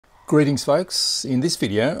Greetings folks, in this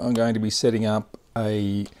video I'm going to be setting up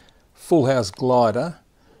a full house glider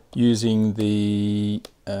using the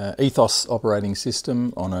Ethos operating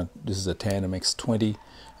system on this is a Tandem X20,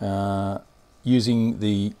 using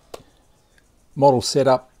the model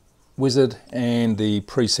setup wizard and the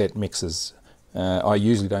preset mixes. I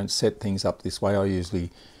usually don't set things up this way. I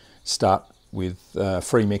usually start with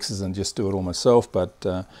free mixes and just do it all myself, but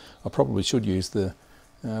I probably should use the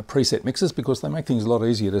preset mixes because they make things a lot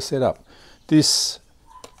easier to set up. This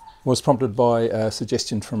was prompted by a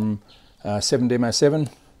suggestion from 7Demo7,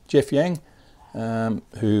 Jeff Yang,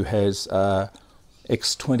 who has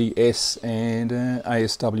X20S and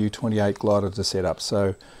ASW28 glider to set up.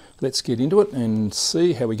 So let's get into it and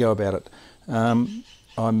see how we go about it. I'm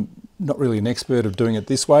not really an expert of doing it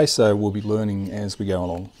this way, so we'll be learning as we go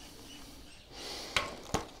along.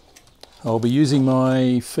 I'll be using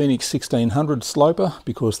my Phoenix 1600 sloper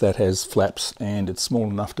because that has flaps and it's small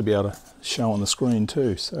enough to be able to show on the screen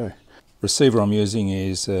too. So receiver I'm using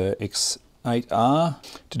is X8R.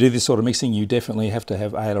 To do this sort of mixing you definitely have to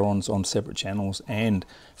have ailerons on separate channels and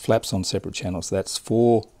flaps on separate channels. That's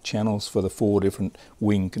 4 channels for the 4 different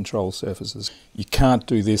wing control surfaces. You can't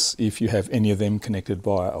do this if you have any of them connected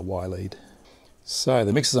via a Y lead. So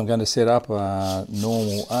the mixes I'm going to set up are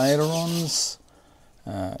normal ailerons,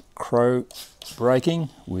 crow braking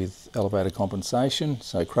with elevator compensation.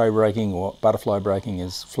 So crow braking or butterfly braking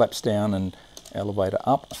is flaps down and elevator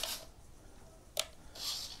up.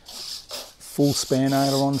 Full span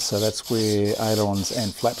ailerons, so that's where ailerons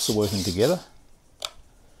and flaps are working together.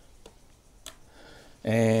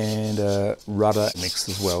 And rudder mix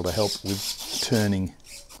as well to help with turning.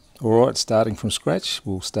 Alright, starting from scratch,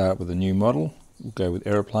 we'll start with a new model. We'll go with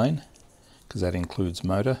aeroplane because that includes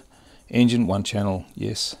motor. Engine 1 channel,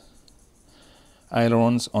 yes.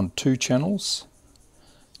 Ailerons on 2 channels,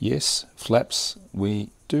 yes. Flaps, we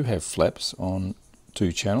do have flaps on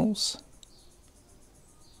 2 channels.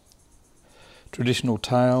 Traditional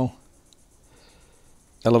tail,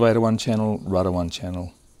 elevator 1 channel, rudder 1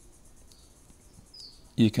 channel.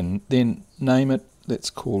 You can then name it, let's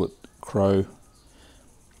call it crow.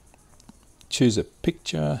 Choose a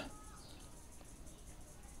picture.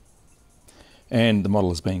 And the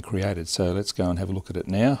model has been created, so let's go and have a look at it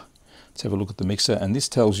now. Let's have a look at the mixer, and this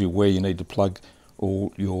tells you where you need to plug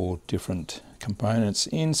all your different components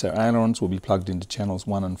in. So ailerons will be plugged into channels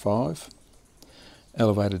 1 and 5,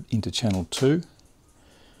 elevated into channel 2,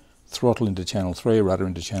 throttle into channel 3, rudder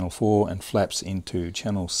into channel 4, and flaps into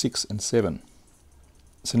channel 6 and 7.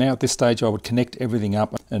 So now at this stage I would connect everything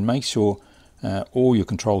up and make sure all your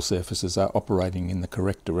control surfaces are operating in the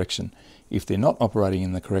correct direction. If they're not operating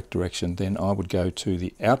in the correct direction, then I would go to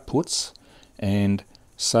the outputs and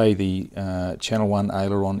say the channel 1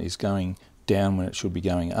 aileron is going down when it should be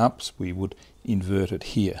going up, so we would invert it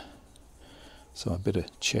here. So I better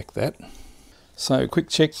check that. So quick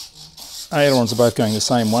check, ailerons are both going the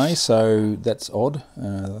same way, so that's odd.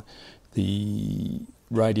 The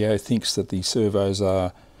radio thinks that the servos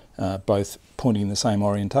are both pointing in the same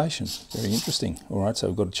orientation. Very interesting. Alright, so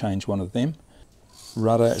we've got to change one of them.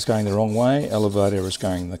 Rudder is going the wrong way, elevator is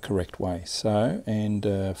going the correct way. So, and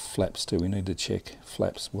flaps too, we need to check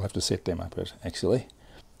flaps. We'll have to set them up actually.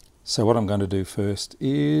 So what I'm going to do first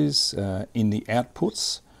is, in the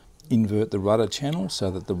outputs, invert the rudder channel so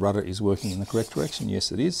that the rudder is working in the correct direction.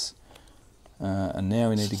 Yes, it is. And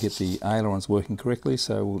now we need to get the ailerons working correctly,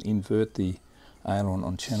 so we'll invert the aileron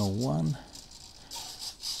on channel 1.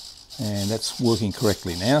 And that's working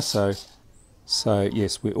correctly now. So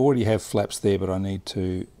yes, we already have flaps there, but I need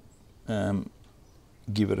to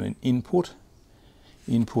give it an input.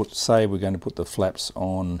 Input, say we're going to put the flaps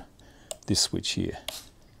on this switch here.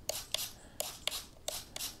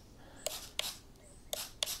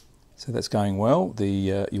 So that's going well.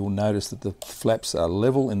 You'll notice that the flaps are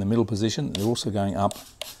level in the middle position. They're also going up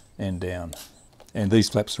and down. And these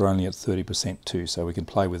flaps are only at 30% too, so we can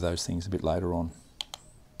play with those things a bit later on.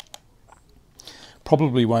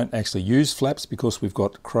 Probably won't actually use flaps because we've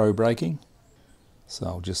got crow braking. So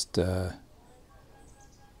I'll just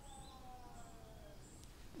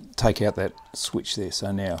take out that switch there.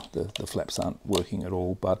 So now the flaps aren't working at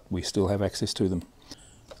all, but we still have access to them.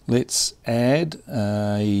 Let's add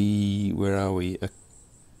where are we? A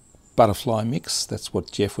butterfly mix. That's what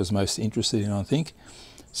Jeff was most interested in, I think.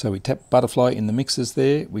 So we tap butterfly in the mixes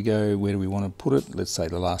there. We go, where do we want to put it? Let's say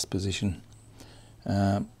the last position.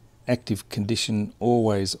 Active condition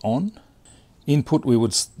always on. Input, we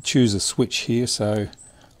would choose a switch here, so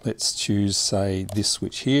let's choose, say, this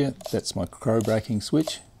switch here. That's my crow braking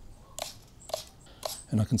switch.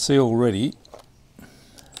 And I can see already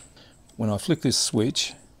when I flick this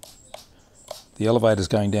switch The elevator's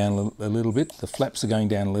going down a little bit, the flaps are going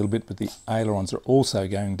down a little bit, but the ailerons are also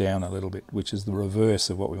going down a little bit, which is the reverse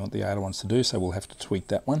of what we want the ailerons to do, so we'll have to tweak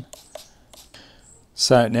that one.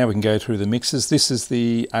 So now we can go through the mixes. This is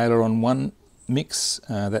the Aileron 1 mix,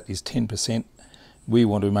 that is 10%. We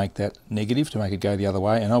want to make that negative to make it go the other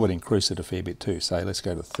way, and I would increase it a fair bit too, so let's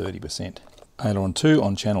go to 30%. Aileron 2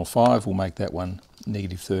 on channel 5 will make that one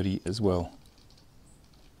negative 30 as well.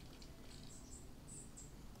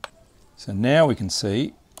 So now we can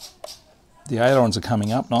see the ailerons are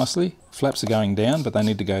coming up nicely, flaps are going down, but they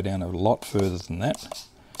need to go down a lot further than that.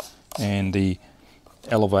 And the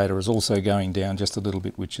elevator is also going down just a little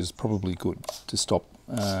bit, which is probably good to stop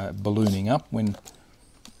ballooning up when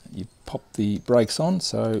you pop the brakes on.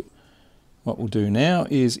 So what we'll do now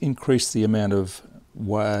is increase the amount of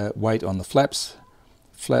weight on the flaps.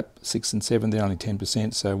 Flap 6 and 7, they're only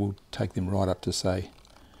 10%, so we'll take them right up to say,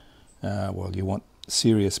 well, you want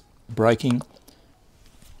serious braking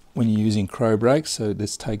when you're using crow brakes, so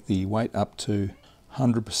let's take the weight up to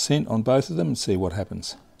 100% on both of them and see what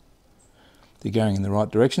happens. They're going in the right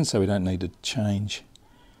direction, so we don't need to change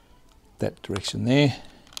that direction there.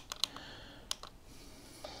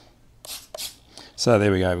 So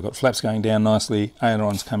there we go, we've got flaps going down nicely,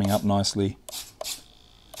 ailerons coming up nicely.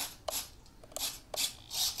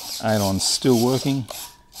 Ailerons still working.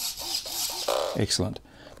 Excellent.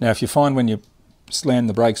 Now if you find when you slam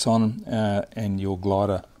the brakes on and your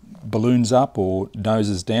glider balloons up or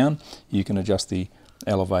noses down, you can adjust the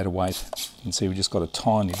elevator weight. You can see we just got a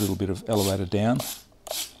tiny little bit of elevator down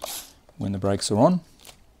when the brakes are on.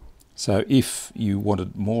 So if you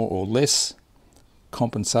wanted more or less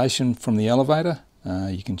compensation from the elevator,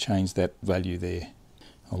 you can change that value there.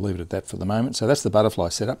 I'll leave it at that for the moment. So that's the butterfly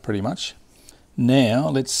setup pretty much. Now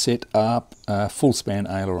let's set up full span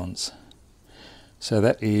ailerons. So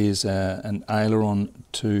that is an aileron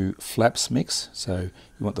to flaps mix. So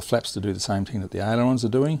you want the flaps to do the same thing that the ailerons are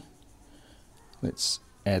doing. Let's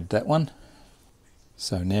add that one.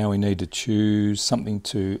 So now we need to choose something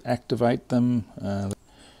to activate them.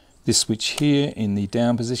 This switch here in the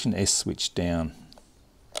down position, S switch down.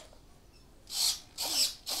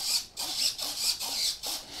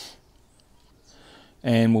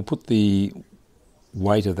 And we'll put the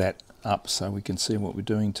weight of that up so we can see what we're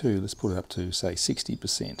doing too. Let's put it up to say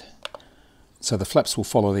 60%. So the flaps will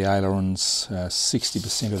follow the ailerons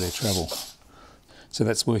 60% of their travel. So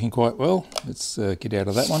that's working quite well. Let's get out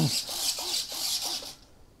of that one.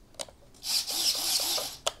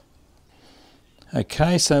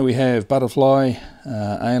 Okay, so we have butterfly,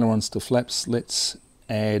 ailerons to flaps. Let's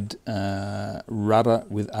add rudder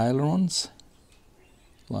with ailerons.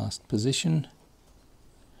 Last position.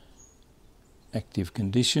 Active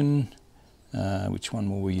condition, which one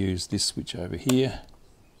will we use? This switch over here,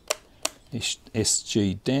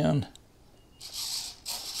 SG down.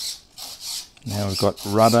 Now we've got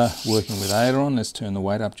rudder working with aileron. Let's turn the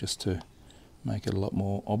weight up just to make it a lot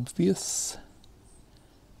more obvious.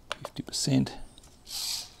 50%.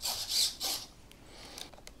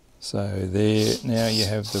 So there, now you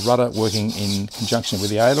have the rudder working in conjunction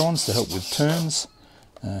with the ailerons to help with turns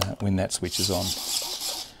when that switch is on.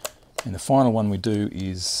 And the final one we do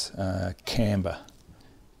is camber.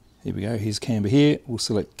 Here we go, here's camber here. We'll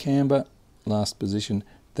select camber, last position.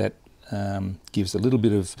 That gives a little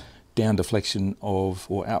bit of down deflection of,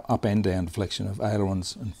 or up and down deflection of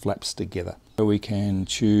ailerons and flaps together. So we can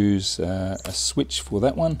choose a switch for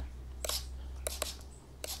that one.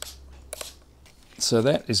 So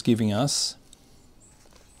that is giving us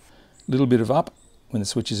a little bit of up when the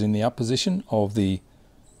switch is in the up position of the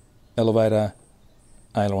elevator,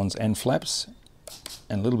 ailerons and flaps,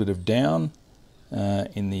 and a little bit of down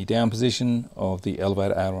in the down position of the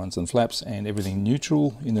elevator, ailerons and flaps, and everything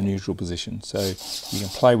neutral in the neutral position. So you can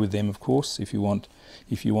play with them, of course, if you want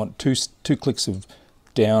two clicks of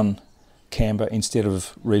down camber instead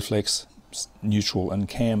of reflex, neutral and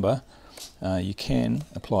camber. You can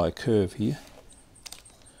apply a curve here,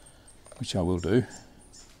 which I will do.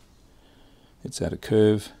 Let's add a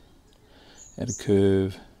curve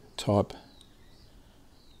type,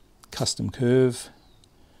 custom curve,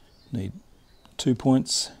 need 2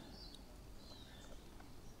 points,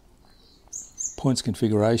 points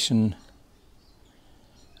configuration,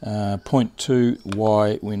 point 2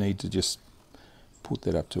 Y, we need to just put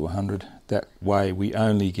that up to 100. That way we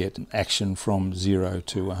only get an action from 0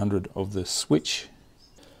 to 100 of the switch.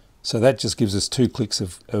 So that just gives us 2 clicks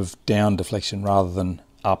of down deflection rather than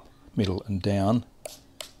up, middle and down.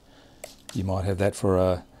 You might have that for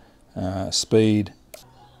a speed,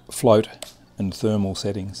 float and thermal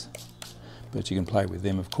settings, but you can play with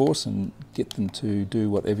them of course and get them to do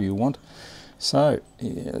whatever you want. So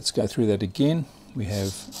yeah, let's go through that again. We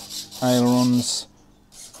have ailerons,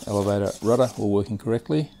 elevator, rudder all working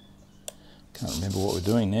correctly. Can't remember what we're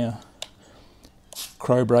doing now.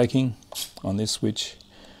 Crow braking on this switch,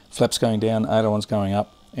 flaps going down, ailerons going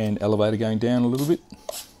up, and elevator going down a little bit.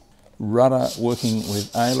 Rudder working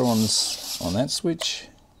with ailerons on that switch.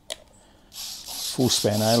 Full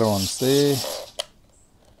span ailerons there.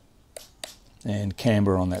 And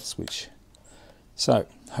camber on that switch. So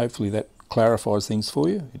hopefully that clarifies things for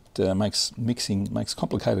you. It makes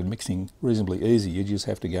complicated mixing reasonably easy. You just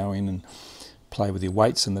have to go in and play with your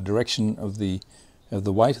weights and the direction of the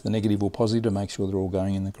weight, the negative or positive, to make sure they're all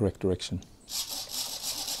going in the correct direction.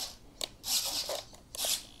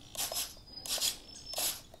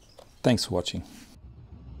 Thanks for watching.